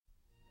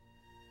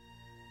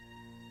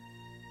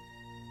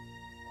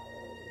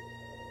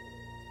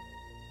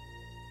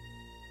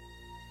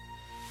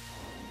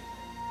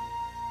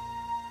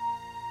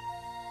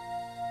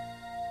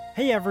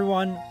Hey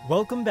everyone,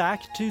 welcome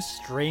back to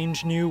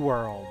Strange New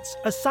Worlds,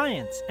 a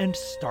science and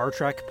Star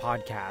Trek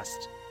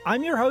podcast.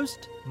 I'm your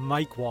host,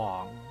 Mike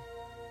Wong.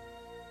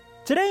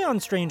 Today on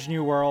Strange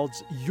New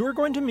Worlds, you're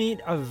going to meet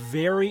a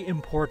very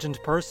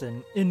important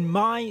person in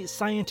my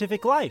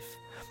scientific life,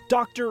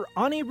 Dr.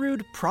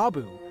 Anirudh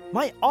Prabhu,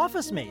 my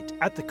office mate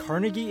at the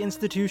Carnegie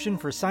Institution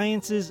for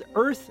Science's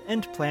Earth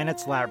and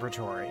Planets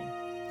Laboratory.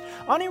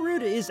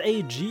 Anirudh is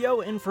a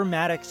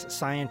geoinformatics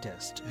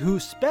scientist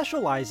who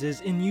specializes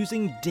in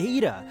using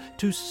data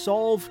to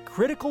solve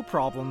critical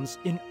problems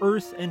in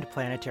Earth and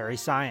planetary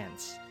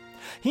science.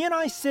 He and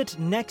I sit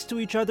next to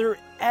each other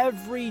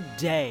every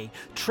day,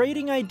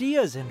 trading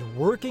ideas and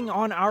working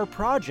on our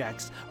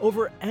projects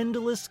over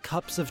endless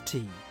cups of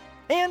tea,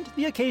 and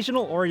the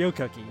occasional Oreo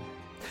cookie.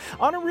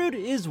 Anirudh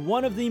is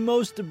one of the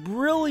most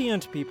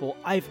brilliant people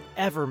I've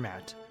ever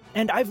met.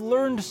 And I've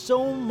learned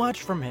so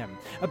much from him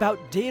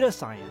about data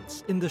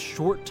science in the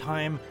short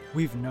time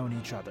we've known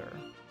each other.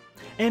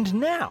 And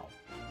now,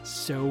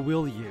 so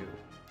will you.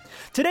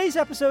 Today's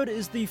episode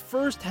is the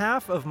first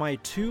half of my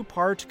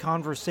two-part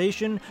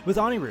conversation with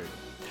Anirudh.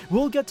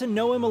 We'll get to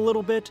know him a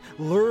little bit,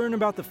 learn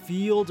about the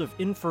field of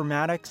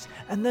informatics,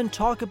 and then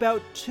talk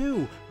about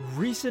two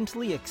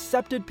recently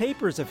accepted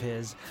papers of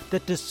his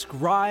that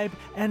describe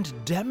and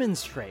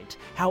demonstrate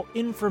how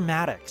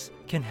informatics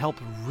can help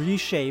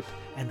reshape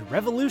and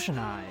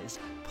revolutionize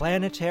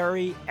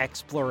planetary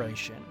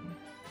exploration.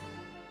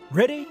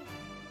 Ready?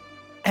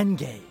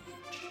 Engage.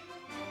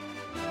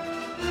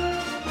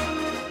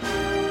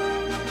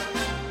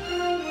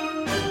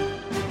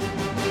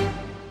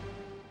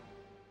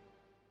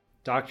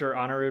 Dr.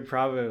 Anirudh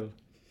Prabhu,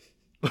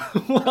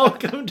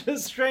 welcome to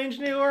Strange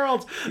New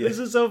Worlds. Yeah. This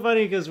is so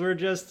funny because we're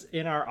just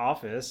in our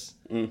office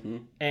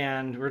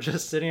and we're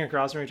just sitting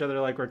across from each other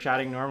like we're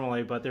chatting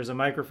normally, but there's a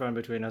microphone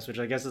between us, which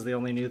I guess is the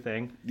only new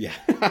thing. Yeah.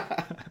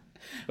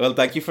 Well,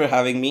 thank you for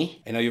having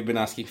me. I know you've been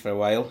asking for a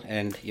while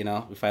and,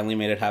 we finally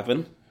made it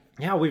happen.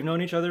 Yeah, we've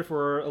known each other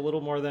for a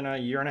little more than a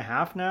year and a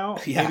half now,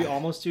 maybe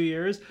almost 2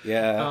 years.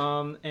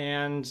 Yeah.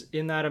 And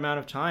in that amount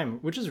of time,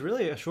 which is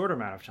really a short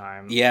amount of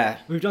time,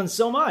 we've done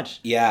so much.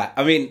 Yeah,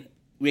 I mean,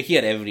 we're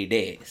here every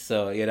day.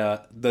 So,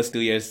 those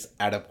 2 years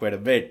add up quite a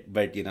bit.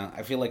 But,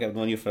 I feel like I've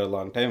known you for a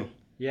long time.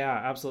 Yeah,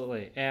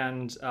 absolutely.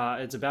 And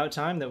it's about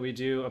time that we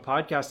do a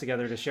podcast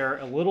together to share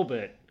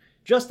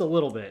just a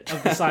little bit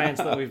of the science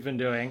that we've been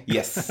doing.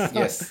 Yes.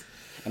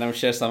 And I'm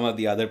sure some of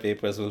the other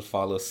papers will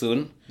follow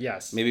soon.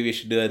 Yes. Maybe we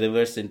should do a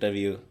reverse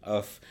interview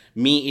of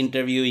me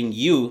interviewing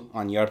you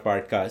on your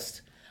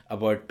podcast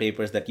about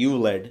papers that you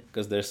led,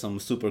 because there's some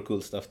super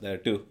cool stuff there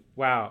too.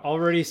 Wow,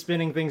 already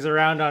spinning things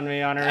around on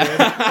me,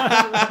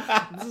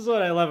 Anirudh. This is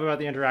what I love about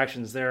the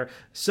interactions. They're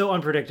so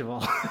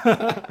unpredictable.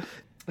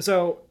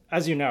 So,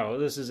 as you know,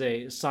 this is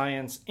a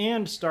science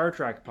and Star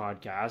Trek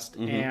podcast,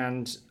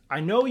 and I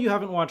know you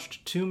haven't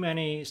watched too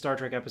many Star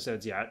Trek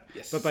episodes yet,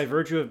 but by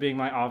virtue of being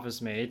my office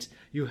mate,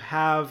 you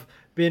have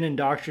been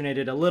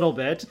indoctrinated a little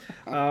bit.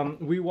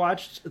 We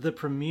watched the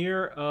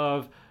premiere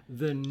of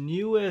the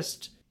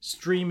newest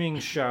streaming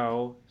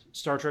show,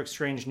 Star Trek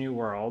Strange New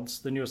Worlds,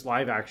 the newest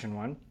live-action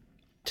one,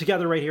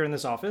 together right here in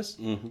this office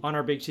on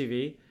our big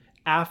TV.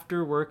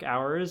 After work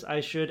hours,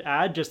 I should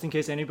add, just in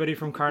case anybody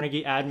from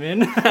Carnegie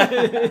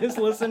admin is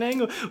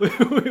listening.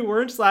 We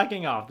weren't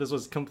slacking off. This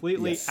was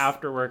completely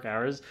after work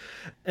hours.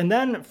 And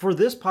then for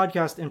this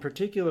podcast in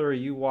particular,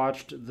 you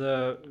watched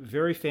the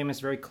very famous,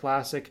 very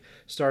classic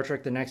Star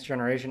Trek The Next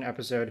Generation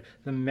episode,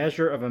 The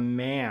Measure of a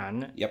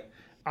Man. Yep.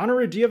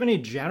 Anirudh, do you have any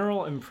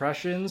general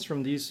impressions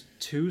from these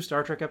two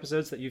Star Trek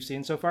episodes that you've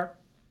seen so far?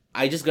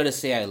 I just gotta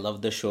say I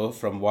love the show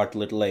from what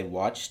little I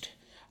watched.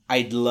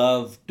 I'd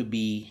love to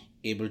be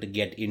able to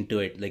get into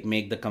it,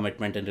 make the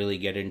commitment and really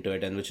get into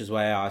it, and which is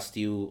why I asked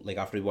you,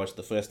 after we watched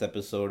the first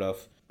episode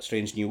of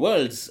Strange New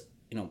Worlds,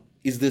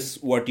 is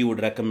this what you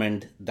would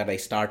recommend that I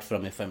start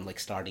from if I'm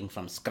starting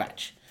from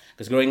scratch?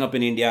 Because growing up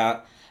in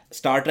India,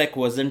 Star Trek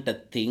wasn't a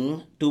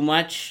thing too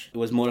much. It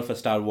was more of a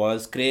Star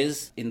Wars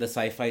craze in the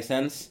sci-fi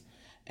sense,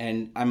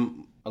 and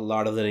I'm a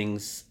Lord of the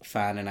Rings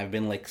fan, and I've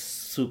been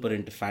super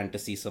into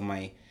fantasy, so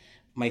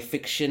my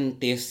fiction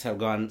tastes have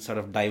gone sort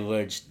of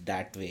diverged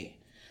that way.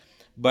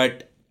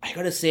 But I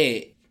gotta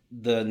say,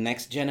 the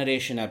Next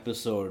Generation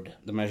episode,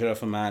 The Measure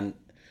of a Man,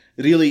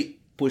 really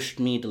pushed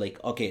me to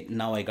okay,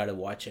 now I gotta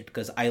watch it,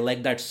 because I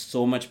like that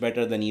so much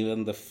better than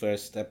even the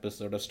first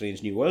episode of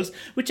Strange New Worlds,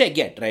 which I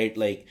get,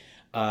 right?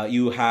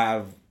 You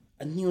have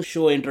a new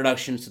show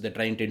introduction, so they're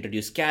trying to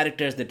introduce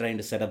characters, they're trying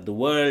to set up the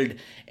world,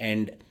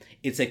 and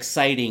it's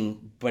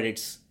exciting, but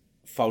it's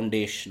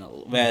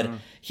foundational. Where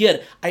here,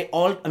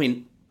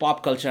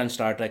 pop culture and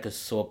Star Trek is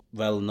so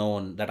well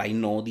known that I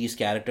know these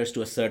characters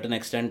to a certain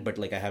extent, but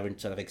I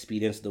haven't sort of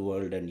experienced the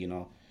world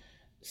and,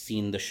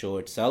 seen the show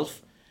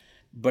itself.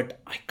 But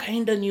I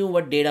kind of knew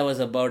what Data was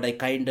about. I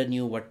kind of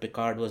knew what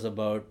Picard was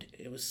about.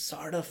 It was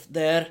sort of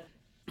there.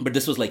 But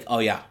this was oh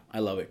yeah, I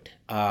love it.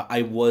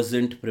 I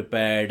wasn't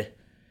prepared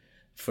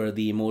for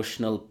the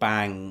emotional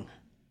pang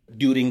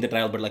during the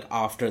trial, but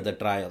after the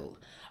trial.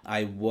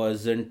 I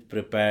wasn't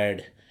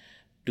prepared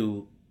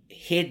to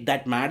hate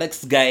that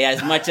Maddox guy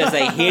as much as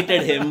I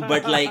hated him,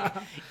 but like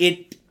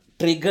it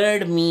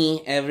triggered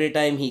me every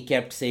time he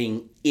kept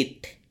saying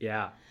it.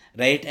 Yeah.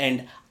 Right?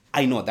 And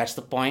I know that's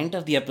the point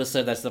of the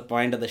episode, that's the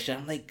point of the show.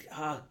 I'm like,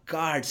 oh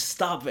God,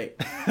 stop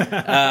it.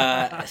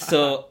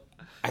 So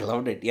I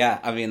loved it. Yeah.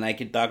 I mean, I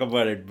could talk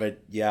about it,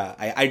 but yeah,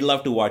 I'd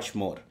love to watch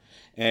more.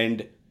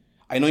 And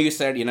I know you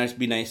said, it'd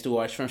be nice to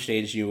watch from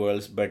Strange New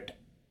Worlds, but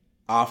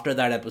after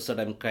that episode,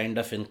 I'm kind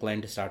of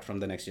inclined to start from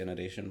the Next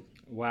Generation.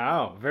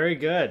 Wow, very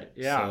good.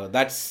 Yeah. So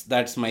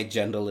that's my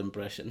general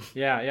impression.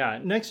 Yeah.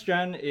 Next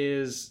Gen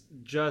is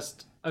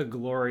just a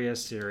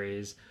glorious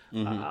series.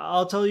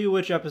 I'll tell you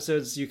which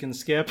episodes you can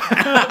skip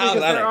because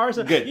there are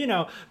some. Good.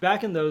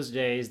 Back in those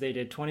days, they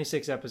did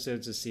 26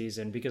 episodes a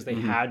season because they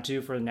had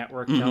to for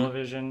network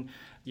television.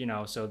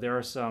 So there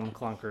are some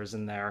clunkers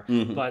in there,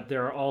 but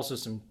there are also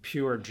some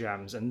pure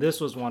gems, and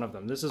this was one of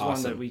them. This is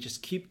one that we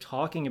just keep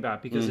talking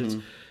about because it's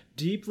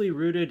deeply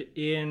rooted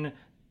in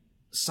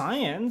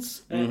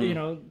science,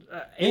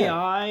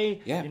 AI,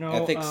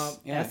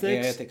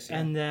 ethics,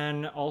 and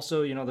then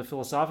also, the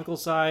philosophical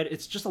side.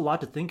 It's just a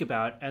lot to think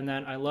about. And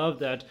then I love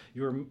that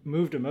you're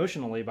moved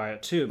emotionally by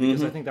it too,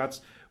 because I think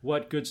that's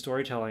what good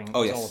storytelling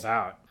is all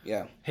about.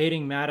 Yeah.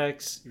 Hating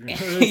Maddox,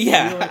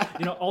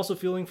 also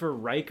feeling for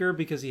Riker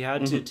because he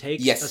had to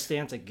take a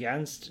stance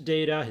against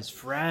Data, his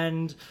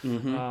friend.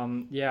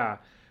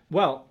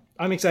 Well,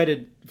 I'm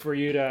excited for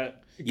you to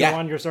go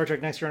on your Star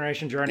Trek Next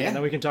Generation journey, and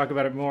then we can talk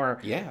about it more.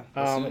 Yeah.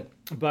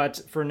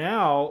 But for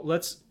now,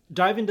 let's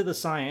dive into the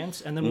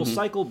science, and then we'll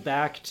cycle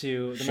back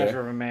to The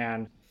Measure of a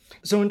Man.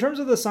 So in terms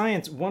of the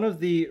science, one of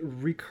the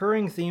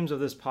recurring themes of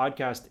this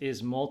podcast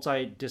is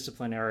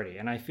multidisciplinarity.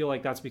 And I feel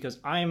like that's because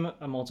I'm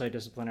a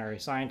multidisciplinary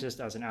scientist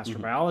as an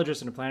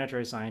astrobiologist and a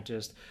planetary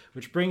scientist,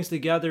 which brings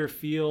together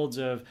fields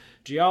of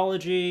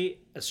geology,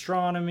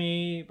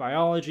 astronomy,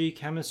 biology,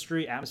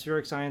 chemistry,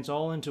 atmospheric science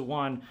all into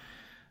one.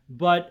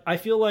 But I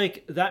feel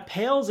like that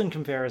pales in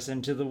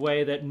comparison to the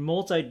way that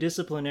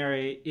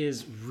multidisciplinary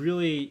is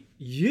really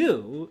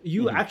you.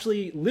 You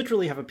actually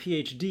literally have a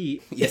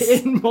PhD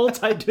in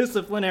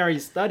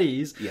multidisciplinary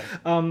studies. Yeah.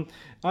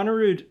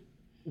 Anirudh,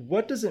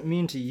 what does it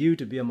mean to you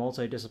to be a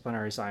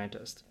multidisciplinary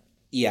scientist?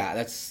 Yeah,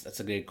 that's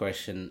a great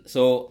question.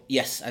 So,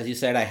 yes, as you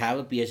said, I have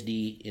a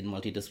PhD in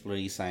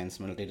multidisciplinary science,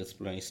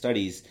 multidisciplinary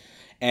studies.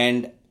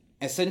 And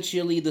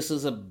essentially, this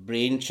is a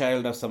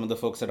brainchild of some of the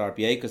folks at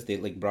RPI because they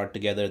brought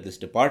together this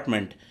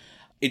department.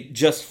 It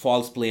just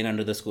falls plain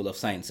under the School of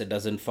Science. It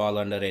doesn't fall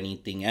under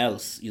anything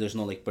else. There's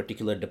no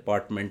particular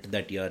department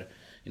that you're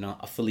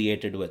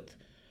affiliated with.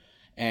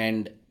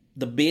 And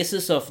the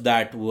basis of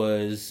that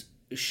was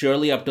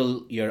surely up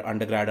till your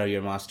undergrad or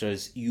your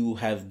master's, you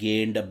have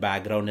gained a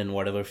background in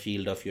whatever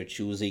field of your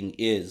choosing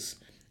is,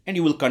 and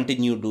you will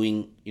continue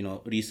doing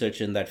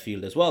research in that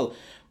field as well.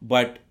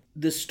 But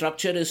the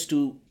structure is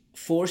to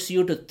force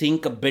you to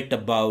think a bit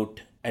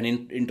about and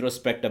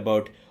introspect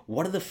about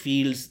what are the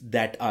fields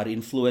that are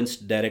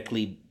influenced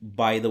directly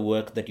by the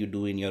work that you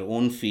do in your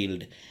own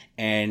field,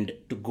 and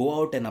to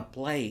go out and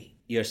apply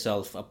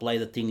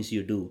the things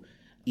you do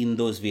in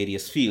those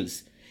various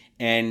fields.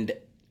 And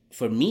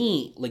for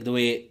me, the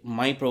way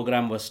my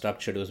program was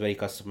structured, it was very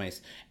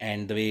customized.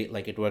 And the way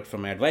it worked for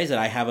my advisor,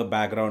 I have a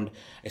background.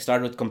 I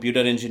started with computer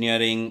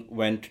engineering,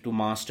 went to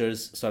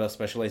master's, sort of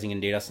specializing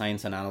in data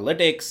science and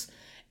analytics,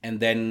 and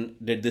then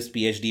did this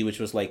PhD, which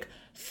was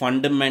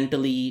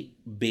fundamentally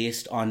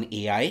based on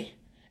AI,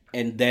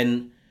 and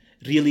then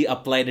really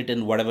applied it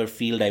in whatever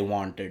field I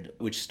wanted,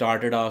 which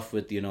started off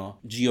with,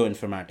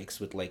 geoinformatics,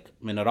 with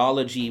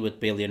mineralogy, with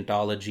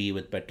paleontology,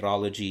 with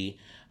petrology,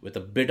 with a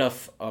bit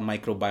of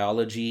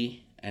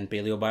microbiology and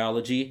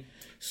paleobiology.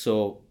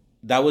 So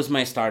that was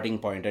my starting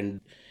point. And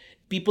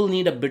people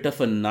need a bit of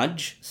a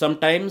nudge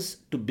sometimes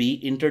to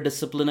be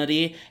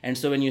interdisciplinary. And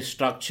so when you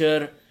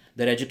structure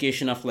their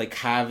education of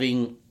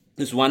having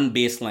this one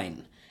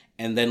baseline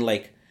and then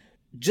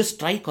just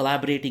try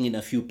collaborating in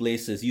a few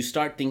places, you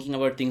start thinking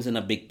about things in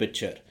a big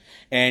picture.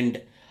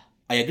 And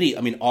I agree.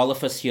 I mean, all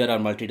of us here are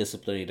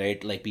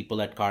multidisciplinary, right?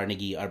 People at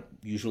Carnegie are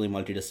usually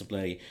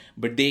multidisciplinary,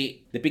 but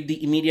they pick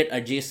the immediate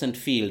adjacent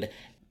field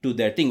to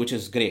their thing, which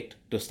is great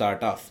to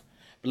start off.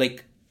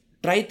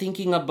 Try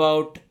thinking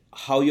about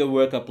how your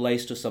work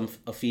applies to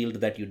a field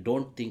that you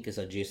don't think is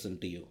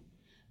adjacent to you.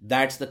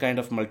 That's the kind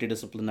of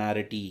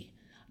multidisciplinarity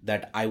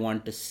that I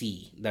want to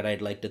see, that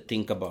I'd like to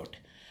think about.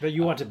 That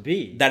you want to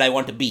be. That I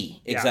want to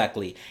be,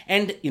 exactly.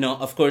 Yeah. And,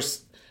 of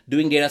course,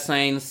 doing data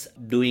science,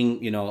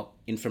 doing,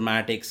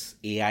 informatics,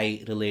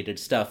 AI-related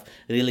stuff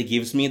really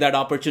gives me that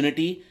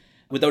opportunity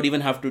without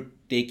even have to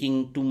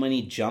taking too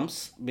many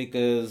jumps,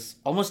 because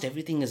almost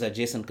everything is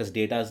adjacent because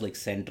data is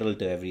central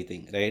to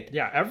everything, right?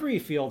 Yeah, every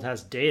field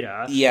has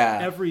data. Yeah.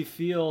 Every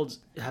field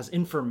has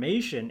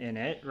information in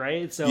it,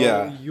 right? So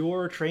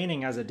your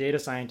training as a data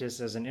scientist,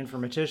 as an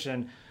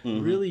informatician,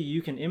 really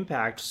you can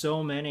impact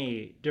so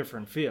many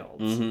different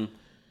fields.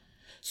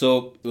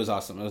 So it was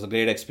awesome. It was a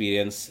great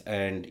experience.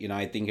 And,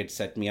 I think it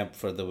set me up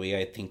for the way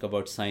I think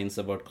about science,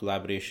 about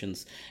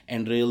collaborations,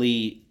 and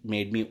really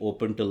made me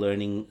open to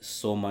learning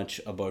so much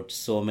about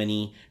so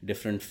many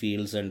different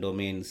fields and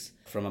domains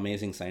from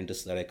amazing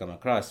scientists that I come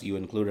across, you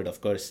included, of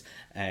course.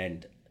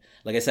 And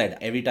like I said,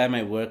 every time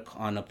I work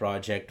on a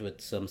project with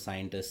some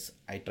scientists,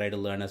 I try to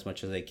learn as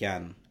much as I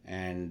can.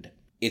 And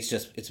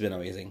it's been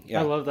amazing.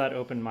 Yeah. I love that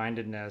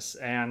open-mindedness.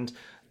 And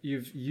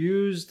you've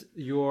used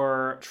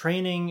your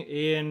training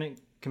in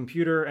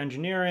computer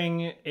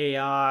engineering,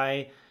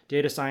 AI,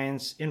 data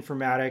science,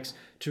 informatics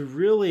to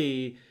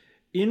really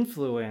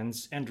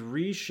influence and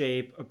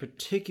reshape a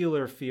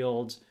particular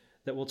field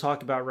that we'll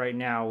talk about right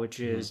now, which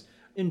is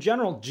in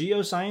general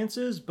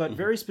geosciences, but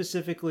very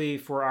specifically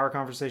for our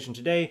conversation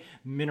today,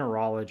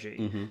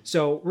 mineralogy.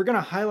 So we're going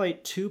to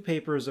highlight 2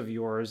 papers of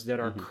yours that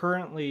are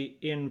currently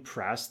in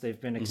press.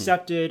 They've been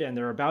accepted and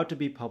they're about to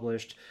be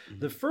published.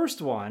 The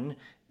first one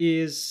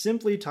is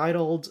simply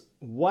titled,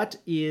 "What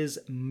is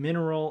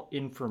Mineral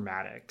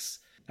Informatics?"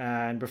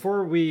 And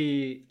before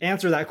we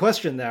answer that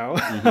question, though,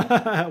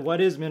 what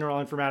is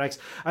mineral informatics?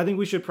 I think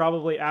we should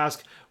probably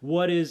ask,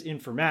 what is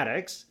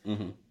informatics?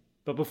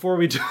 But before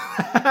we do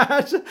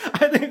that,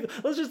 I think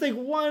let's just take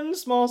one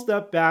small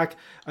step back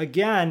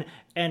again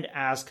and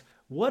ask,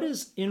 what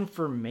is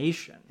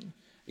information?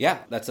 Yeah,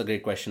 that's a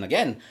great question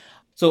again.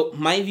 So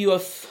my view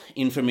of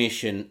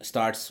information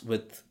starts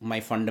with my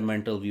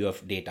fundamental view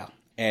of data.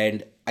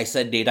 And I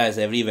said data is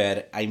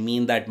everywhere. I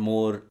mean that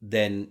more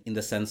than in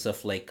the sense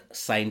of like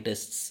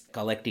scientists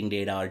collecting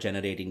data or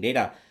generating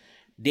data.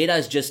 Data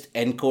is just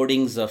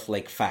encodings of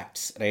like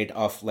facts, right?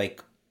 Of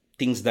like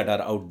things that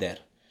are out there.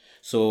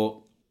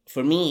 So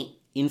for me,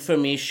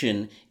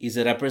 information is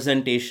a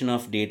representation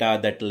of data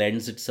that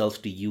lends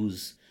itself to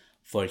use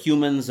for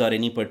humans or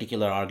any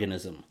particular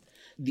organism.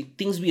 The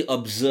things we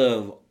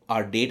observe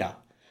are data,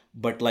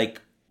 but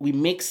like we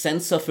make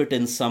sense of it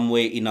in some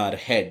way in our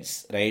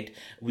heads, right?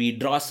 We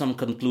draw some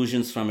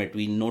conclusions from it.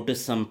 We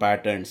notice some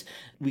patterns.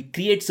 We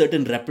create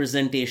certain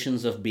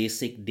representations of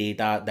basic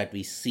data that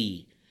we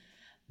see.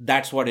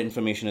 That's what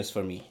information is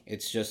for me.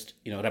 It's just,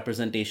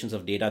 representations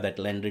of data that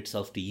lend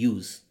itself to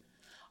use.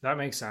 That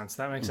makes sense.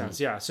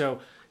 Yeah. So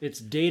it's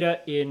data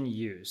in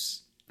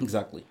use.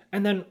 Exactly.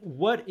 And then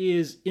what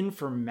is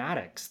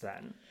informatics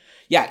then?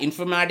 Yeah,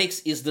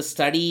 informatics is the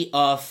study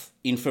of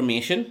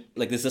information.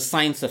 Like there's a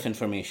science of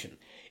information.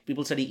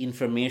 People study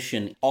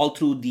information all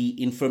through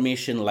the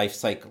information life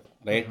cycle,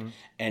 right?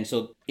 And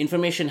so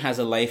information has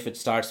a life. It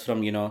starts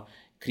from,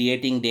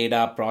 creating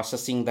data,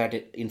 processing that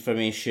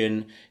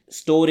information,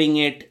 storing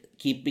it,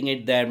 keeping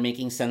it there,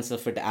 making sense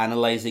of it,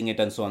 analyzing it,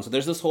 and so on. So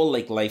there's this whole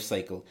like life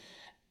cycle.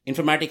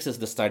 Informatics is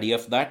the study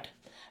of that.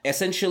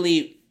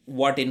 Essentially,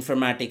 what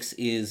informatics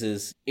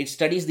is it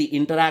studies the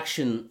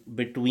interaction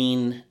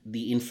between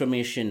the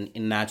information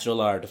in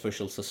natural or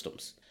artificial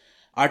systems.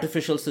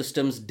 Artificial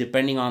systems,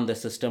 depending on the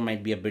system,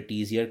 might be a bit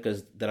easier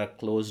because there are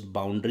closed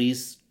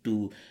boundaries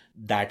to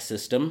that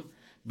system.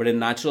 But in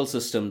natural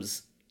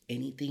systems,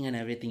 anything and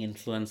everything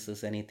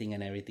influences anything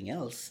and everything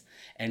else.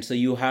 And so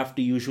you have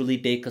to usually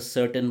take a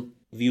certain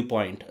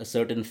viewpoint, a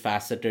certain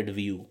faceted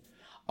view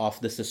of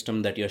the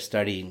system that you're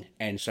studying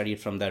and study it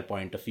from that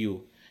point of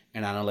view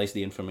and analyze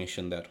the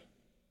information there.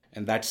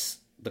 And that's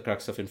the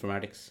crux of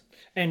informatics.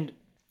 And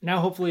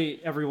now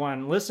hopefully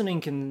everyone listening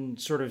can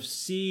sort of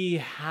see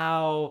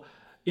how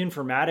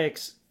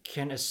informatics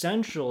can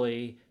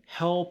essentially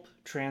help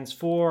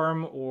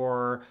transform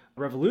or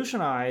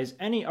revolutionize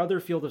any other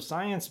field of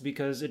science,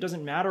 because it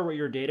doesn't matter what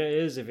your data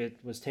is, if it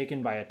was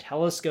taken by a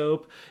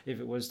telescope, if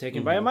it was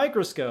taken by a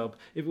microscope,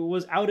 if it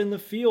was out in the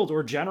field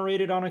or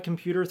generated on a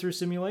computer through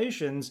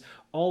simulations.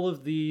 All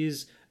of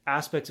these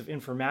aspects of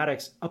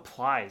informatics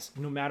applies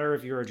no matter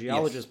if you're a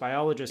geologist,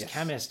 biologist,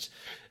 chemist,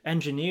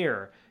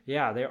 engineer.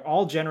 Yeah, they're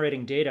all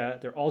generating data.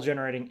 They're all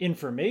generating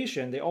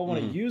information. They all want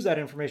to use that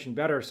information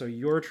better so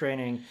your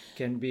training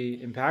can be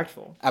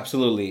impactful.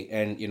 Absolutely.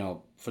 And,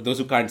 for those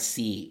who can't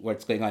see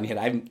what's going on here,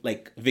 I'm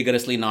like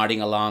vigorously nodding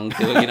along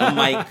to,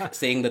 Mike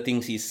saying the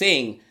things he's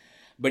saying.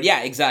 But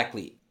yeah,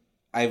 exactly.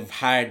 I've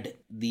had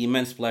the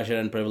immense pleasure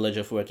and privilege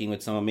of working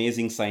with some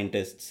amazing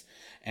scientists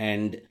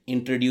and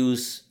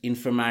introduce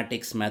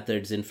informatics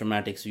methods,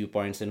 informatics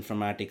viewpoints,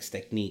 informatics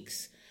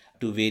techniques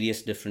to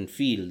various different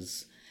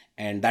fields.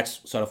 And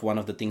that's sort of one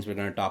of the things we're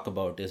going to talk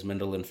about is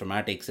mineral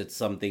informatics. It's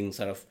something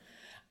sort of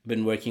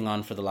been working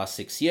on for the last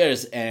 6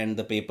 years. And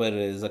the paper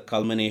is a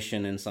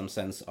culmination in some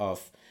sense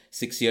of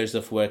 6 years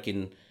of work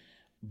in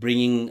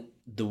bringing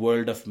the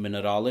world of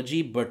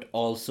mineralogy, but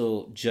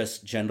also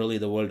just generally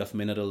the world of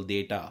mineral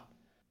data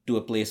to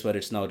a place where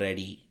it's now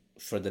ready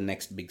for the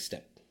next big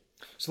step.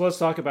 So let's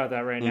talk about that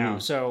right now.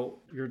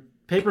 So your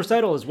paper's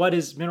title is What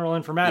is Mineral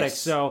Informatics? Yes.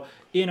 So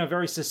in a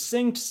very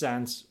succinct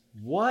sense,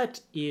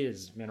 what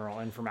is mineral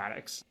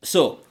informatics?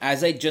 So,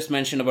 as I just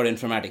mentioned about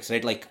informatics,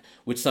 right? Like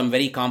with some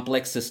very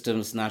complex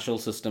systems, natural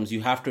systems,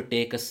 you have to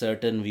take a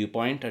certain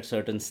viewpoint, a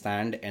certain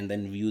stand, and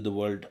then view the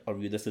world or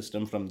view the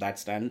system from that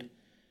stand.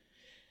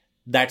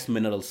 That's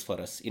minerals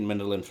for us in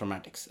mineral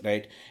informatics,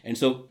 right? And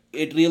so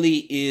it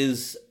really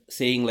is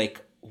saying like,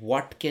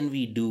 what can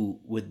we do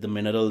with the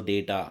mineral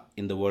data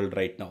in the world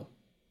right now,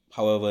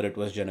 however it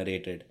was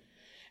generated.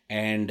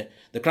 And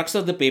the crux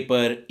of the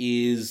paper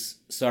is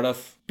sort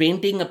of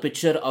painting a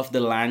picture of the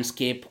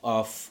landscape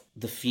of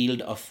the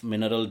field of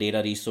mineral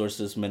data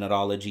resources,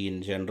 mineralogy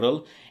in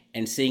general,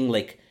 and saying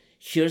like,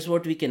 here's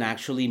what we can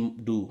actually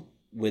do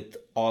with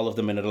all of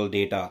the mineral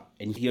data.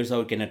 And here's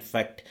how it can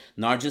affect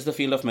not just the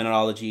field of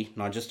mineralogy,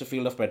 not just the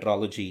field of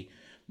petrology,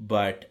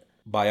 but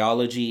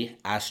biology,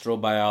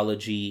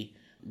 astrobiology,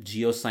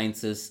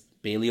 geosciences,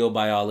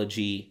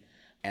 paleobiology,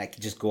 and I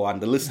could just go on.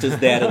 The list is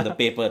there in the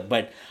paper.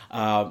 But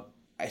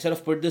I sort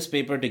of put this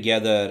paper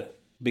together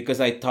because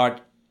I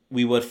thought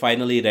we were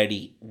finally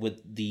ready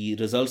with the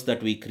results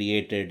that we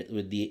created,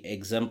 with the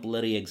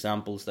exemplary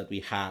examples that we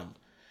have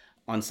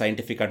on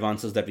scientific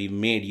advances that we've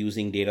made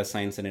using data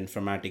science and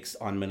informatics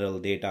on mineral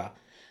data,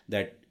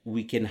 that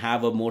we can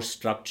have a more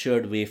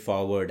structured way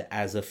forward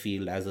as a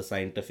field, as a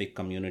scientific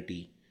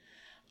community,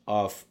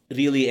 of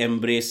really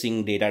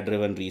embracing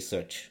data-driven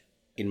research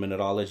in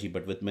mineralogy,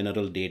 but with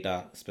mineral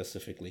data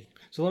specifically.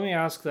 So let me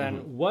ask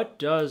then, what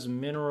does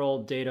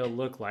mineral data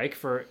look like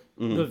for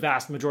the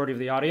vast majority of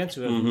the audience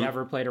who have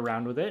never played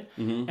around with it?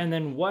 And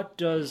then what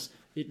does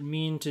it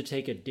mean to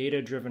take a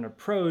data-driven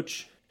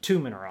approach to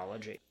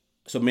mineralogy?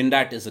 So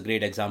MinDat is a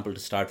great example to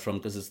start from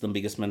because it's the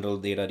biggest mineral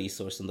data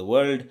resource in the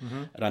world,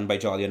 run by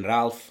Jolly and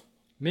Ralph.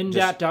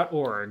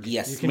 Mindat.org.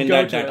 Yes, you can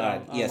go to it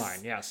Mindat.org.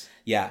 online, yes.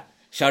 Yeah.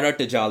 Shout out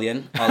to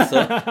Jolyon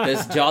also,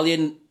 because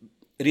Jolyon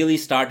really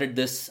started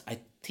this, I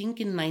think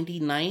in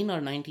 99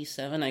 or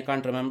 97, I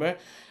can't remember,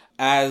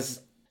 as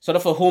sort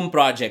of a home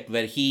project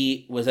where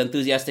he was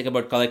enthusiastic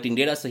about collecting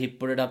data, so he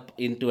put it up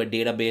into a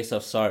database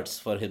of sorts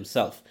for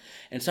himself,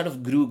 and sort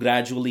of grew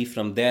gradually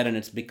from there, and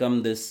it's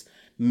become this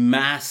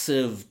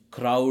massive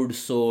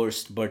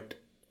crowdsourced but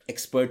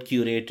expert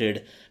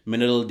curated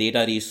mineral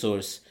data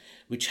resource,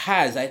 which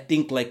has, I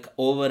think, like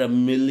over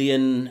 1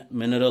 million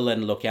mineral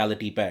and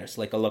locality pairs.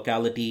 Like a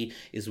locality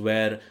is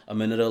where a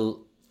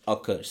mineral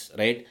occurs,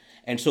 right?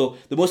 And so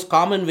the most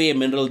common way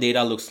mineral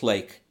data looks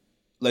like,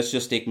 let's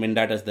just take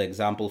MinDat as the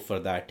example for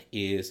that,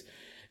 is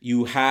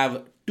you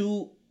have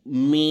two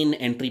main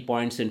entry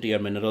points into your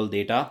mineral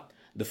data.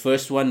 The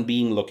first one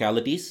being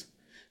localities.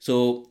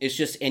 So it's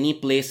just any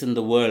place in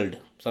the world,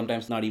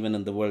 sometimes not even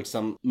in the world.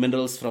 Some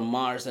minerals from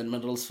Mars and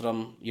minerals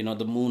from,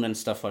 the moon and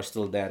stuff are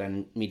still there,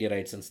 and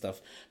meteorites and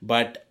stuff.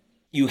 But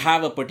you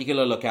have a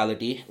particular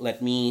locality,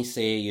 let me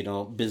say,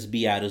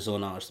 Bisbee,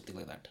 Arizona or something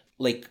like that.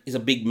 Like is a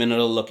big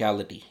mineral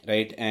locality,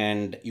 right?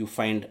 And you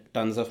find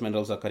tons of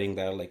minerals occurring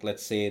there. Like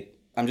let's say,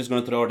 I'm just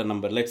going to throw out a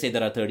number. Let's say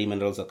there are 30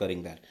 minerals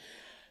occurring there.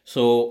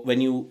 So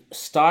when you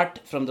start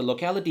from the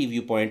locality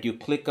viewpoint, you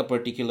click a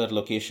particular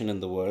location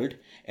in the world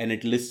and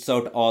it lists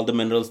out all the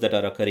minerals that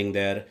are occurring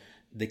there,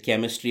 the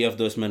chemistry of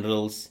those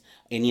minerals,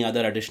 any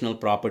other additional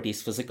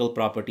properties, physical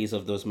properties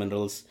of those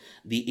minerals,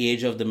 the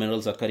age of the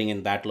minerals occurring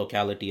in that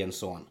locality, and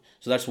so on.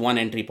 So that's one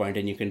entry point,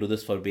 and you can do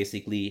this for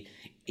basically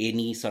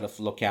any sort of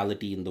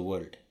locality in the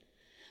world.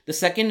 The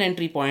second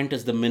entry point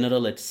is the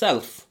mineral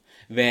itself,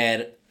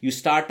 where you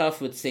start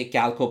off with, say,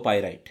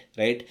 chalcopyrite,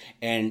 right?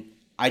 And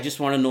I just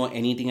want to know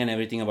anything and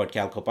everything about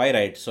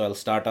chalcopyrite. So I'll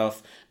start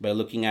off by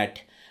looking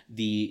at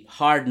the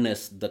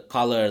hardness, the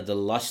color, the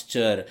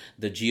luster,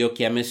 the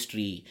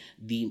geochemistry,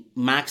 the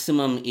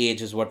maximum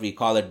age is what we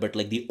call it, but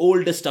like the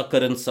oldest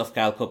occurrence of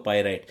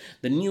chalcopyrite,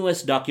 the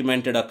newest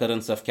documented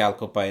occurrence of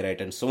chalcopyrite,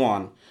 and so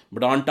on.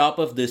 But on top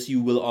of this,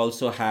 you will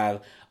also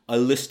have a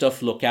list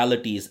of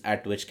localities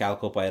at which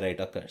chalcopyrite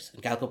occurs.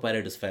 And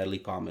chalcopyrite is fairly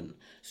common,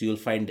 so you'll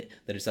find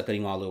that it's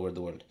occurring all over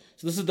the world.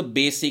 So this is the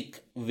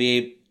basic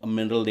way a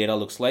mineral data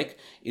looks like,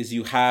 is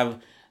you have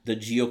the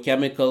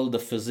geochemical, the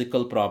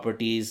physical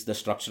properties, the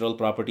structural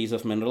properties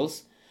of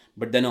minerals,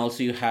 but then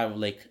also you have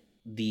like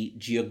the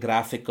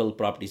geographical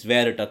properties,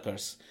 where it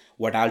occurs,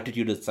 what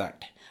altitude it's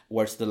at,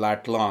 what's the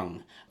lat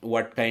long,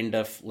 what kind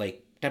of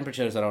like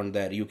temperatures around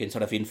there. You can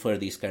sort of infer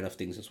these kind of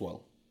things as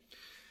well.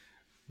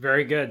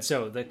 Very good.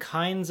 So the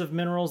kinds of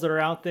minerals that are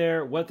out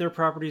there, what their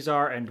properties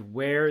are, and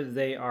where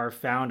they are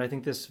found. I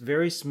think this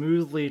very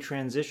smoothly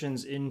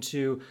transitions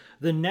into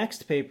the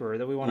next paper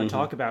that we want to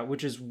talk about,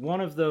 which is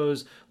one of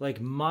those like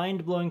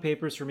mind-blowing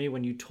papers for me.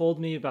 When you told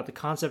me about the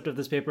concept of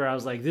this paper, I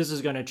was like, this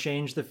is going to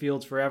change the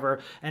fields forever.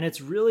 And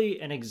it's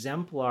really an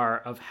exemplar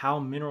of how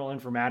mineral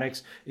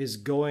informatics is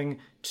going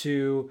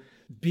to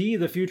be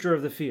the future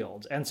of the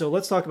field. And so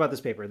let's talk about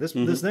this paper. This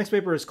next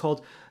paper is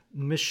called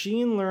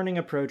Machine Learning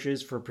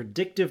Approaches for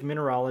Predictive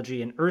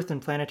Mineralogy in Earth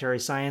and Planetary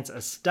Science, a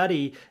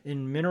Study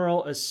in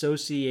Mineral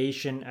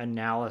Association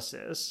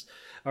Analysis.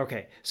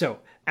 Okay, so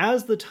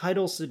as the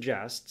title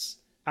suggests,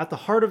 At the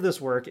heart of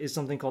this work is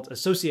something called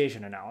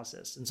association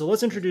analysis. And so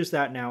let's introduce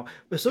that now.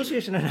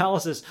 Association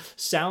analysis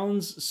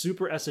sounds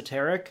super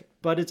esoteric,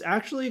 but it's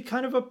actually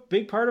kind of a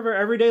big part of our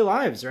everyday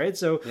lives, right?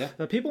 So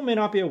people may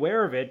not be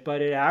aware of it,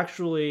 but it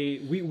actually,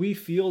 we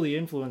feel the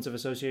influence of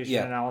association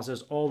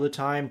analysis all the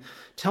time.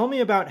 Tell me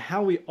about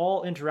how we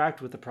all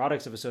interact with the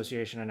products of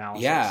association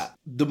analysis. Yeah,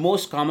 the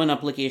most common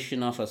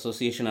application of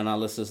association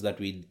analysis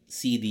that we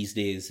see these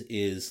days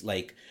is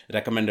like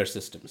recommender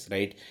systems,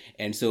 right?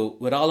 And so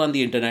we're all on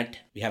the internet.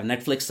 We have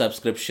Netflix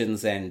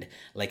subscriptions and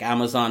like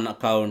Amazon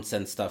accounts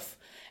and stuff.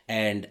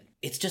 And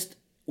it's just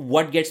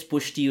what gets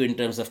pushed to you in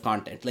terms of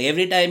content. Like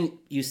every time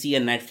you see a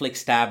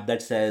Netflix tab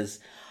that says,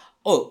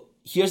 oh,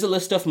 here's a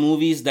list of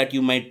movies that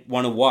you might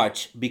want to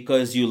watch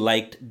because you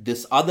liked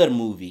this other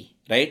movie,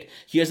 right?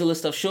 Here's a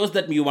list of shows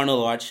that you want to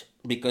watch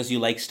because you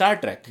like Star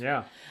Trek.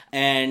 Yeah.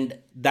 And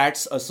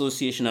that's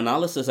association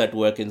analysis at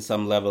work in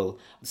some level.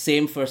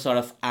 Same for sort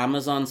of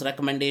Amazon's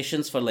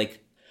recommendations for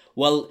like,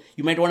 well,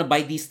 you might want to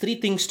buy these 3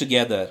 things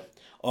together.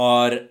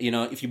 Or,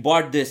 if you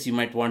bought this, you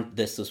might want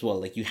this as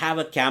well. Like you have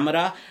a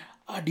camera.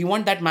 Do you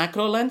want that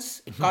macro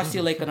lens? It costs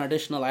you like an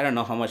additional, I don't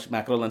know how much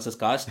macro lenses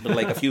cost, but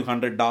like a few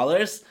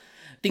 $100s.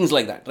 Things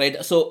like that,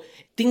 right? So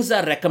things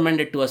are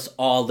recommended to us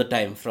all the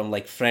time, from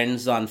like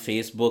friends on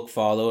Facebook,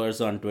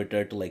 followers on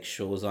Twitter, to like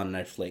shows on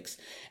Netflix.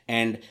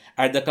 And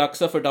at the crux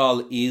of it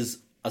all is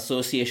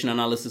association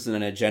analysis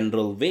in a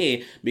general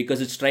way, because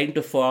it's trying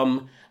to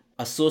form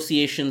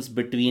associations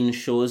between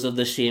shows of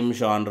the same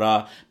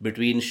genre,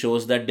 between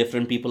shows that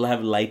different people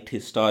have liked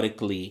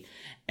historically,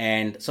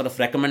 and sort of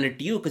recommend it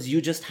to you because you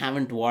just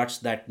haven't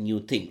watched that new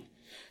thing.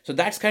 So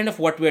that's kind of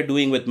what we're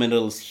doing with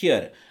Minerals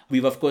here.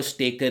 We've, of course,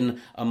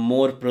 taken a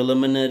more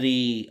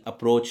preliminary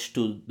approach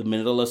to the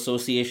mineral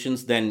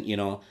associations than,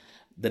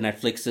 the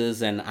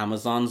Netflixes and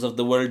Amazons of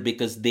the world,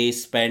 because they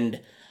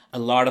spend a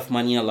lot of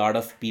money, a lot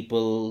of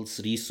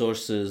people's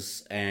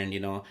resources and,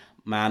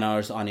 man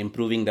hours on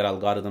improving their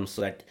algorithms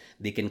so that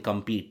they can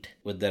compete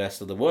with the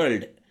rest of the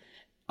world.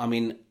 I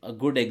mean, a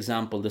good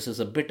example, this is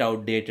a bit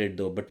outdated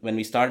though, but when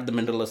we started the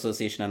Mineral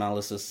Association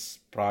Analysis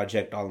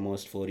project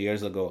almost 4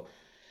 years ago,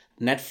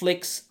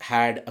 Netflix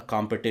had a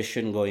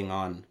competition going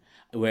on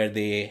where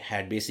they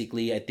had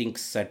basically, I think,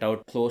 set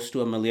out close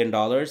to $1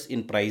 million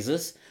in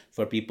prizes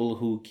for people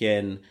who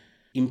can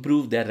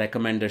improve their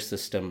recommender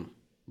system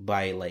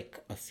by like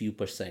a few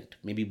percent,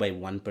 maybe by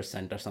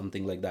 1% or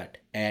something like that.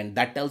 And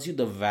that tells you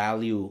the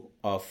value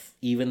of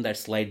even that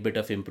slight bit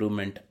of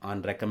improvement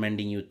on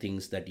recommending you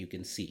things that you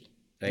can see,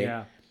 right?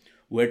 Yeah.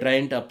 We're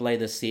trying to apply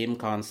the same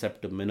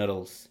concept to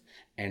minerals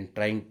and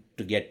trying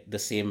to get the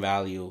same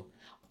value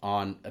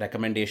on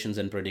recommendations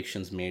and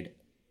predictions made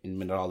in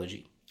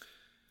mineralogy.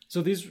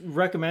 So these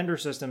recommender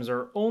systems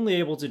are only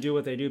able to do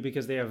what they do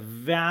because they have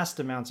vast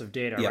amounts of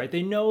data, right?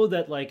 They know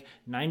that like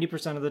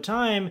 90% of the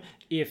time,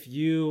 if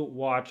you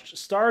watch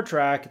Star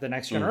Trek, The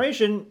Next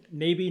Generation,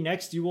 maybe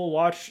next you will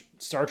watch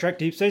Star Trek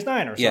Deep Space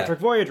Nine or Star Trek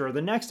Voyager or the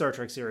next Star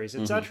Trek series,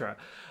 etc.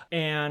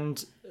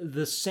 And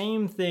the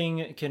same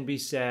thing can be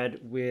said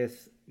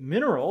with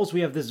minerals.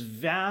 We have this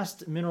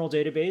vast mineral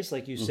database,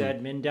 like you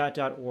said,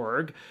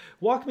 mindat.org.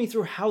 Walk me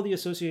through how the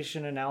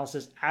association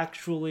analysis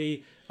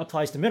actually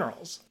applies to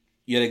minerals.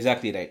 You're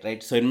exactly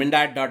right? So in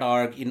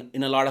mindat.org,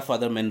 in a lot of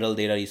other mineral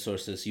data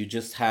resources, you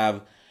just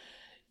have,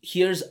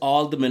 here's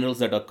all the minerals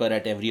that occur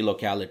at every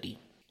locality.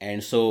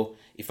 And so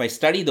if I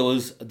study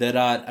those, there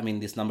are,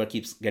 this number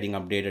keeps getting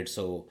updated.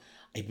 So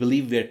I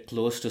believe we're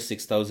close to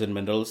 6,000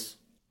 minerals.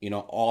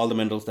 All the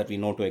minerals that we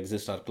know to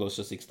exist are close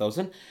to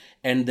 6,000.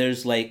 And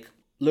there's like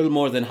a little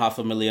more than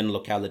 500,000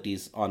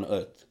 localities on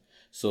Earth.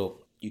 So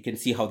you can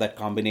see how that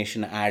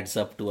combination adds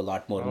up to a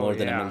lot more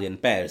than 1 million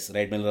pairs,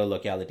 right? Mineral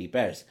locality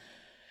pairs.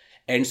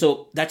 And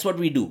so that's what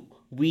we do.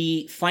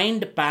 We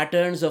find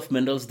patterns of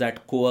minerals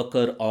that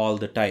co-occur all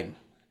the time.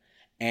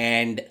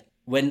 And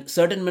when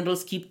certain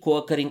minerals keep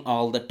co-occurring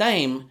all the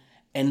time,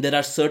 and there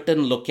are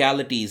certain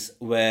localities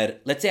where,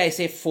 let's say I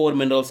say 4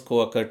 minerals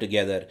co-occur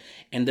together,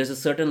 and there's a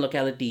certain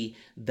locality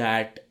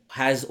that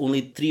has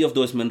only 3 of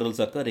those minerals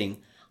occurring,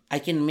 I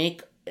can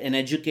make an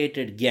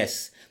educated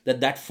guess that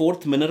that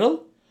 4th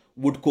mineral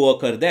would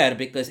co-occur there,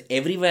 because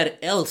everywhere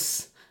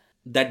else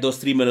that those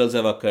 3 minerals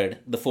have occurred,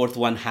 the 4th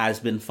one has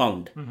been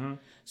found.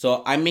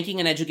 So I'm making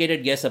an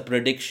educated guess, a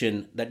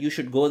prediction that you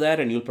should go there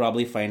and you'll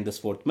probably find this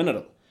 4th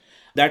mineral.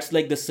 That's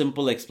like the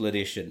simple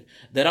exploration.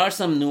 There are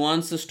some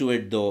nuances to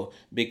it though,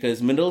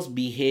 because minerals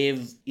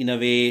behave in a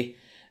way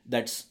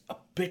that's a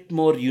bit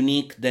more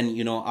unique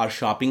than, our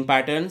shopping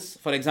patterns,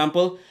 for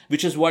example,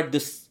 which is what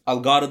this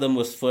algorithm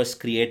was first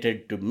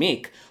created to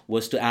make,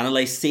 was to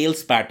analyze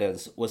sales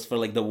patterns, was for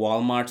like the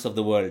Walmarts of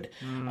the world,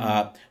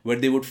 where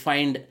they would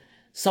find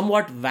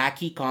somewhat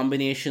wacky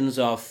combinations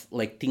of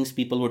like things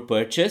people would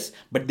purchase,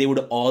 but they would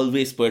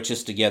always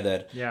purchase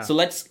together. Yeah. So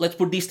let's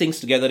put these things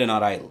together in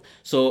our aisle.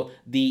 So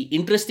the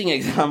interesting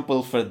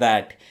example for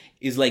that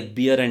is like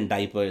beer and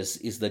diapers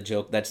is the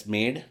joke that's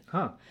made.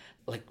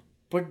 Like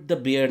put the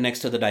beer next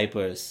to the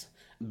diapers,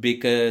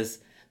 because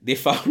they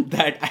found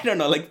that, I don't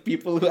know, like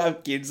people who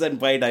have kids and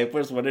buy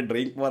diapers want to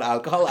drink more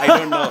alcohol. I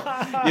don't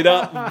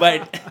know,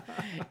 but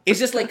it's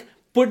just like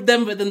put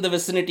them within the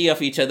vicinity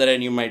of each other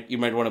and you might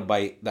want to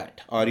buy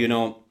that. Or,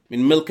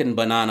 milk and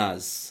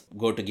bananas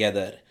go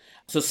together.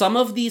 So some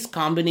of these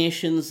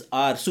combinations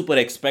are super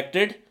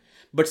expected,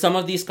 but some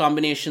of these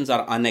combinations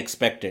are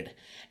unexpected.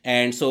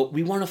 And so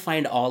we want to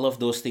find all of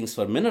those things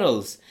for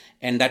minerals.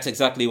 And that's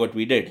exactly what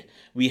we did.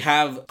 We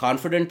have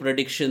confident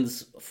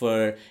predictions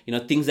for,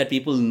 things that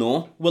people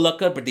know will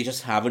occur, but they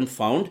just haven't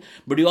found.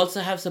 But we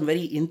also have some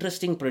very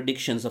interesting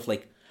predictions of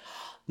like,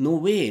 no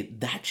way,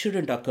 that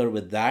shouldn't occur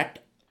with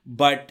that.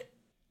 But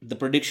the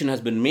prediction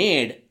has been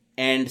made,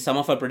 and some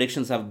of our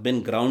predictions have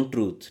been ground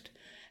truthed.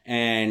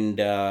 And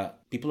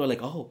people are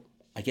like, oh,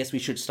 I guess we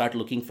should start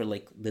looking for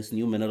like this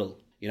new mineral.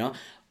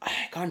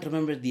 I can't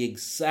remember the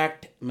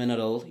exact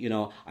mineral.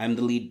 I'm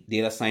the lead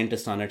data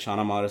scientist on it.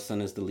 Shauna Morrison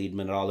is the lead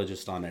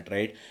mineralogist on it,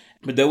 right?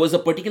 But there was a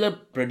particular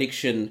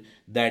prediction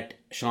that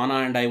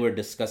Shauna and I were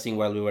discussing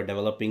while we were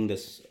developing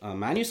this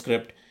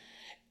manuscript,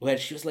 where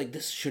she was like,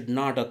 this should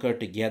not occur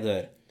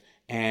together.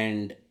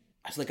 And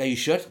I was like, are you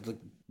sure?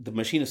 The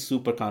machine is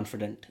super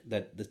confident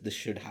that this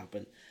should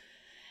happen.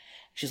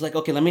 She's like,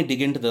 okay, let me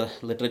dig into the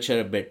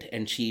literature a bit.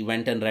 And she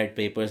went and read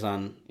papers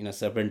on,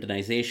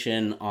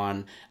 serpentinization,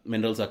 on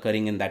minerals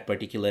occurring in that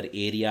particular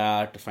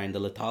area to find the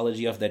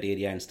lithology of that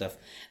area and stuff.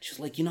 She's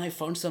like, I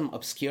found some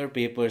obscure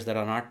papers that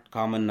are not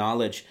common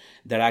knowledge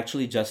that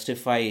actually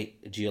justify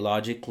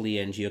geologically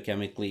and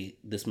geochemically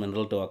this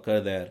mineral to occur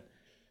there.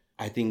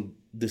 I think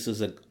this is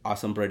an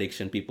awesome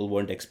prediction. People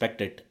won't expect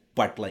it,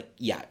 but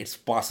it's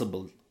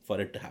possible for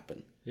it to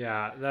happen.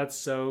 Yeah, that's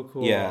so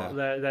cool. Yeah.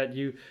 That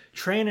you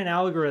train an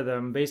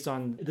algorithm based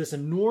on this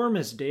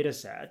enormous data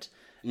set,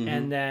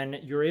 and then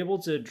you're able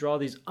to draw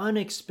these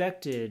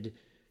unexpected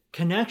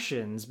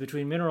connections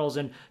between minerals.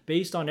 And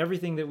based on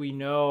everything that we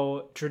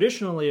know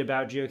traditionally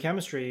about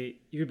geochemistry,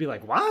 you'd be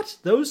like, what?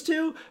 Those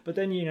two? But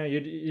then,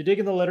 you dig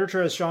in the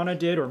literature as Shauna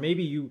did, or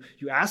maybe you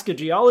ask a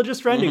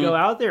geologist friend to go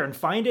out there and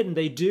find it, and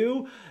they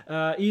do,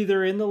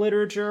 either in the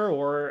literature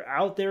or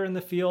out there in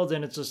the field,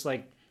 and it's just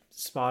like,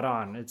 spot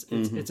on.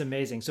 It's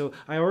amazing. So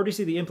I already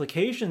see the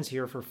implications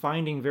here for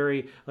finding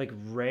very like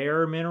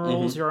rare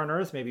minerals here on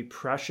Earth, maybe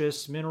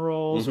precious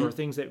minerals or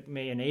things that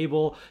may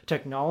enable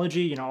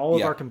technology. All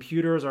of our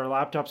computers, our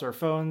laptops, our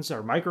phones,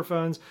 our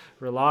microphones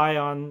rely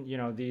on,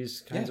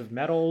 these kinds of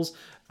metals.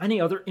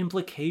 Any other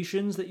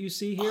implications that you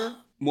see here?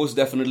 Most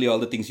definitely all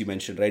the things you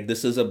mentioned, right?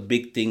 This is a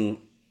big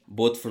thing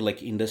both for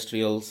like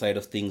industrial side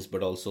of things,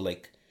 but also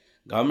like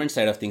government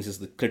side of things is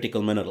the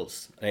critical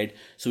minerals, right?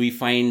 So we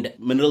find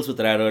minerals with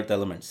rare earth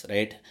elements,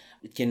 right?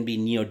 It can be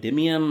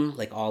neodymium,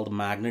 like all the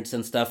magnets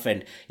and stuff.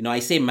 And, I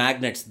say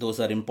magnets, those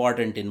are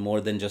important in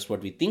more than just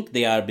what we think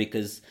they are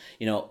because,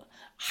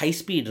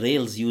 high-speed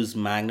rails use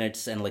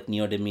magnets and like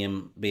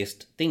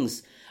neodymium-based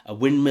things.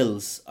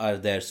 Windmills are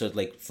there. So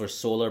like for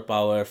solar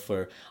power,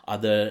 for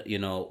other,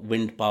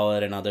 wind power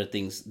and other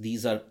things,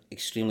 these are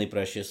extremely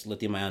precious.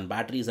 Lithium-ion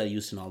batteries are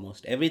used in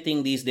almost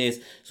everything these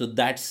days. So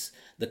that's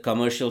the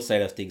commercial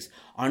side of things.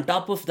 On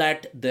top of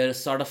that, there's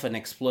sort of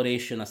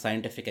a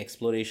scientific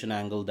exploration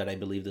angle that I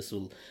believe this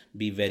will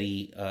be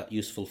very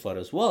useful for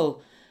as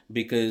well,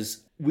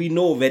 because we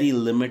know very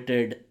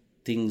limited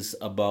things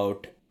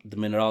about the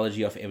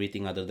mineralogy of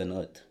everything other than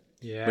Earth.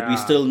 Yeah. But we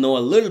still know a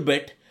little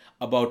bit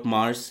about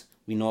Mars.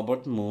 We know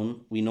about the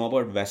moon. We know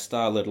about Vesta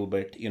a little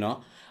bit,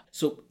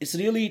 So it's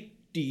really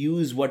to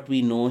use what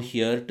we know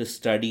here to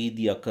study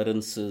the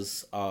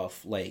occurrences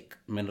of like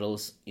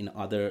minerals in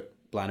other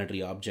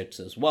planetary objects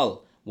as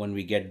well when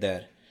we get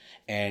there.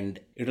 And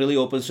it really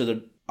opens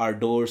our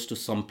doors to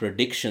some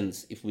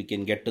predictions if we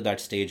can get to that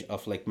stage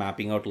of like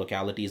mapping out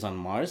localities on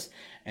Mars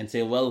and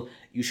say, well,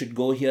 you should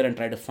go here and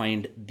try to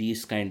find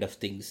these kind of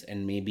things,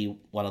 and maybe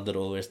one of the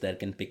rovers there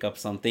can pick up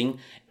something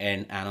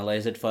and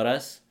analyze it for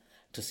us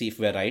to see if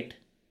we're right.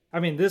 I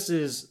mean, this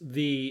is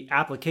the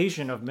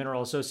application of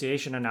mineral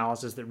association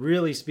analysis that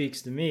really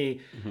speaks to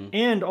me.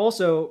 And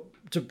also,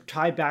 to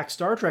tie back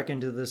Star Trek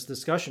into this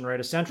discussion, right?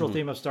 A central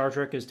theme of Star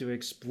Trek is to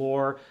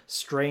explore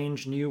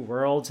strange new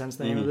worlds, hence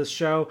the name of this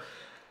show.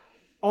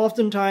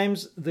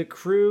 Oftentimes, the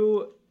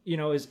crew,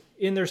 is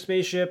in their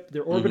spaceship,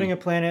 they're orbiting a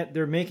planet,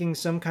 they're making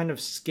some kind of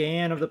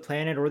scan of the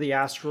planet or the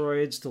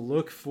asteroids to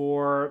look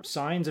for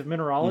signs of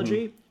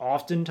mineralogy.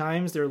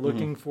 Oftentimes, they're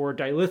looking for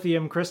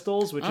dilithium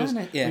crystals, which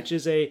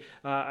is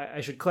I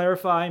should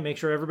clarify, make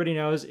sure everybody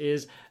knows,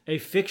 is a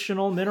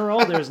fictional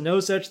mineral. There's no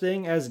such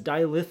thing as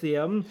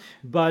dilithium,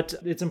 but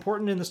it's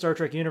important in the Star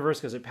Trek universe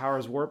because it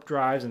powers warp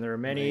drives, and there are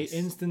many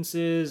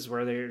instances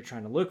where they're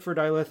trying to look for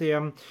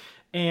dilithium.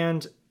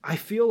 And I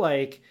feel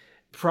like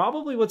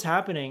probably what's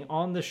happening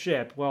on the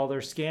ship while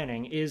they're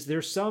scanning is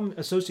there's some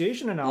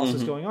association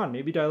analysis going on.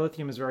 Maybe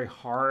dilithium is very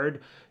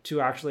hard to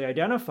actually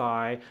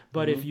identify,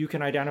 but if you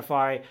can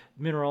identify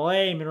mineral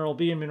A, mineral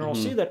B, and mineral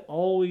C that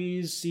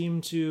always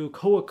seem to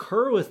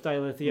co-occur with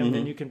dilithium,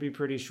 then you can be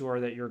pretty sure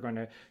that you're going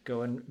to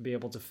go and be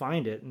able to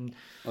find it. And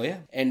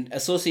and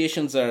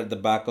associations are the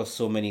back of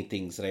so many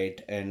things,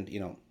 right? And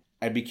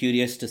I'd be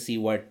curious to see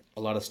what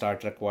a lot of Star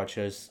Trek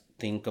watchers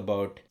think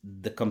about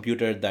the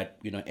computer that,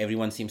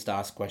 everyone seems to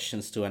ask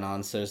questions to and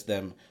answers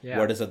them. Yeah.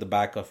 What is at the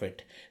back of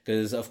it?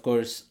 Because, of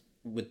course,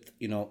 with,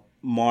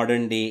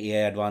 modern day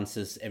AI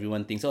advances,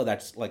 everyone thinks, oh,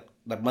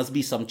 that must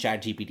be some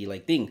chat GPT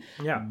like thing.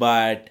 Yeah.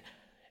 But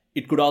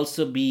it could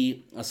also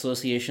be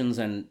associations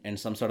and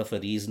some sort of a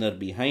reasoner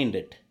behind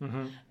it,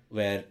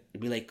 where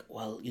it'd be like,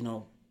 well,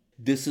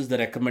 this is the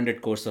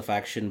recommended course of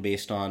action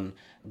based on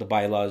the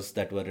bylaws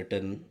that were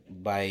written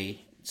by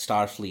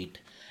Starfleet,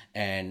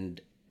 and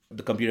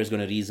the computer is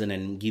going to reason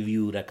and give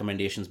you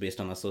recommendations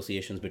based on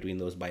associations between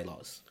those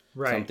bylaws.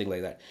 Right. Something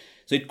like that.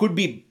 So it could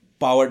be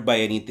powered by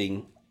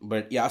anything.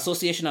 But yeah,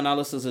 association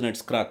analysis in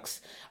its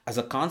crux as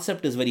a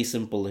concept is very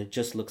simple. It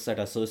just looks at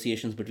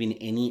associations between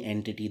any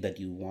entity that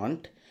you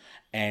want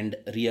and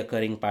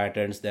reoccurring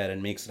patterns there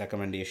and makes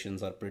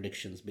recommendations or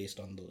predictions based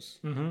on those.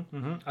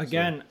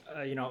 Again,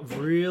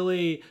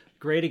 really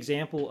great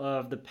example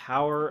of the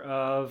power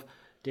of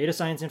data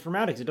science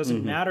informatics. It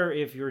doesn't matter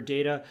if your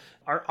data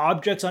are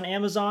objects on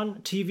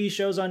Amazon, TV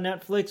shows on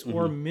Netflix,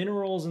 or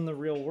minerals in the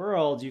real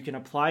world. You can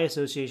apply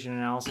association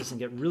analysis and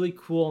get really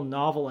cool,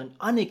 novel, and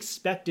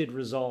unexpected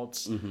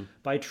results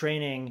by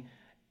training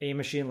a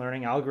machine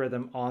learning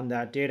algorithm on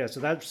that data.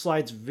 So that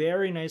slides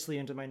very nicely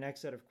into my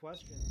next set of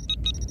questions.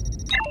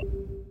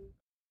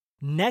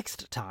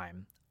 Next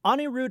time,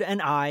 Anirudh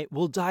and I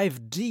will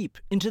dive deep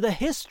into the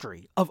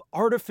history of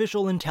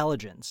artificial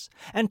intelligence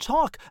and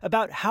talk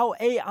about how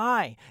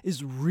AI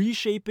is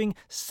reshaping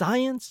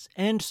science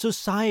and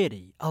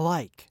society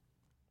alike.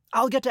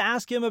 I'll get to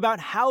ask him about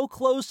how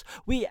close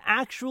we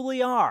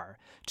actually are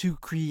to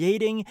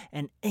creating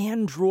an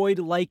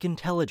android-like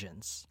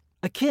intelligence,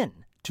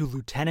 akin to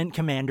Lieutenant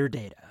Commander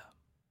Data.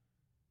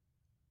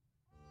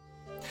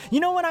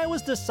 When I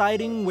was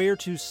deciding where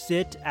to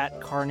sit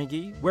at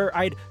Carnegie, where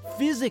I'd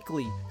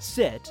physically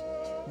sit,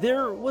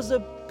 there was a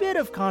bit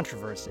of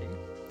controversy.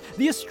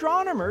 The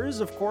astronomers,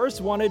 of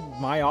course, wanted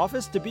my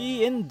office to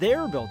be in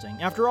their building.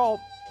 After all,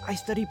 I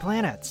study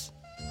planets.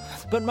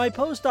 But my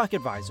postdoc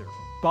advisor,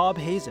 Bob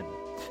Hazen,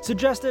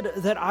 suggested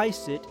that I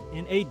sit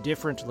in a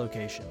different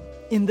location,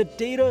 in the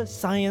data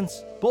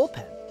science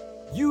bullpen.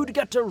 You'd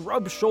get to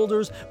rub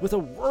shoulders with a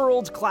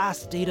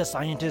world-class data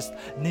scientist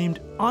named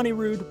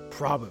Anirudh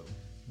Prabhu,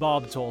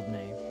 Bob told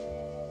me.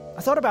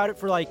 I thought about it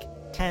for like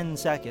 10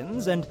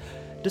 seconds and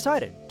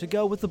decided to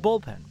go with the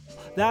bullpen.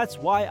 That's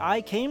why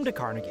I came to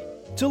Carnegie,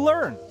 to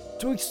learn,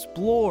 to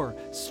explore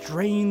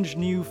strange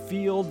new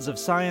fields of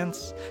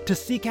science, to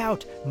seek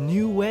out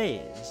new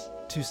ways,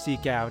 to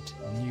seek out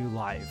new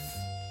life.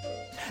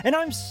 And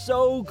I'm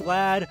so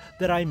glad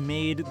that I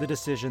made the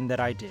decision that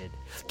I did.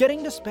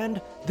 Getting to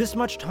spend this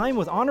much time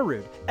with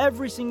Anirudh,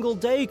 every single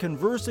day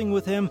conversing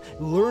with him,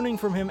 learning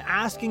from him,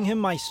 asking him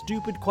my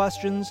stupid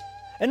questions,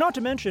 and not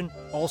to mention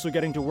also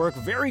getting to work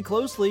very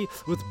closely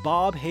with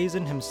Bob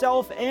Hazen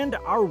himself and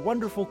our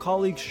wonderful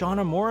colleague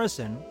Shauna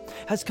Morrison,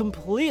 has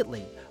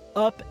completely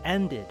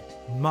upended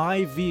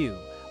my view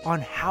on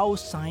how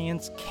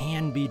science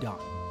can be done,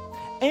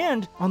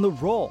 and on the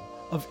role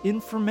of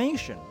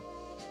information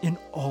in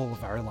all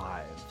of our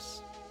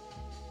lives.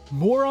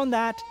 More on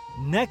that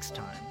next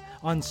time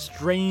on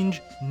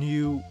Strange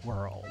New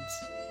Worlds.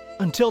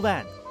 Until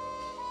then,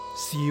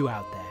 see you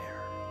out there.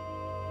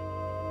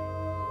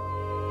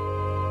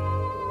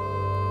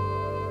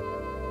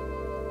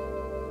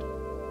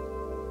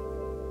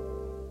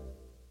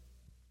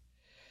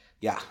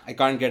 Yeah, I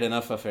can't get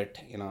enough of it,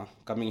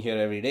 coming here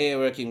every day,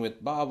 working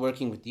with Bob,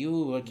 working with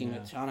you, working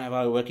with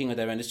Shauna, working with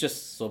Evan. It's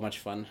just so much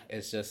fun.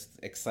 It's just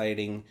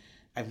exciting.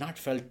 I've not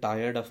felt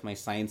tired of my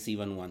science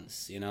even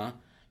once,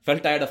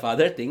 Felt tired of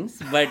other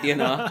things, but,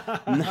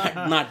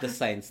 not the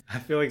science. I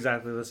feel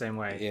exactly the same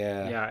way.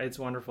 Yeah. Yeah, it's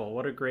wonderful.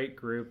 What a great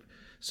group.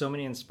 So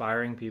many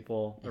inspiring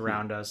people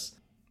around us.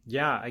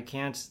 Yeah, I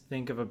can't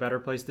think of a better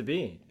place to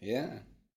be. Yeah.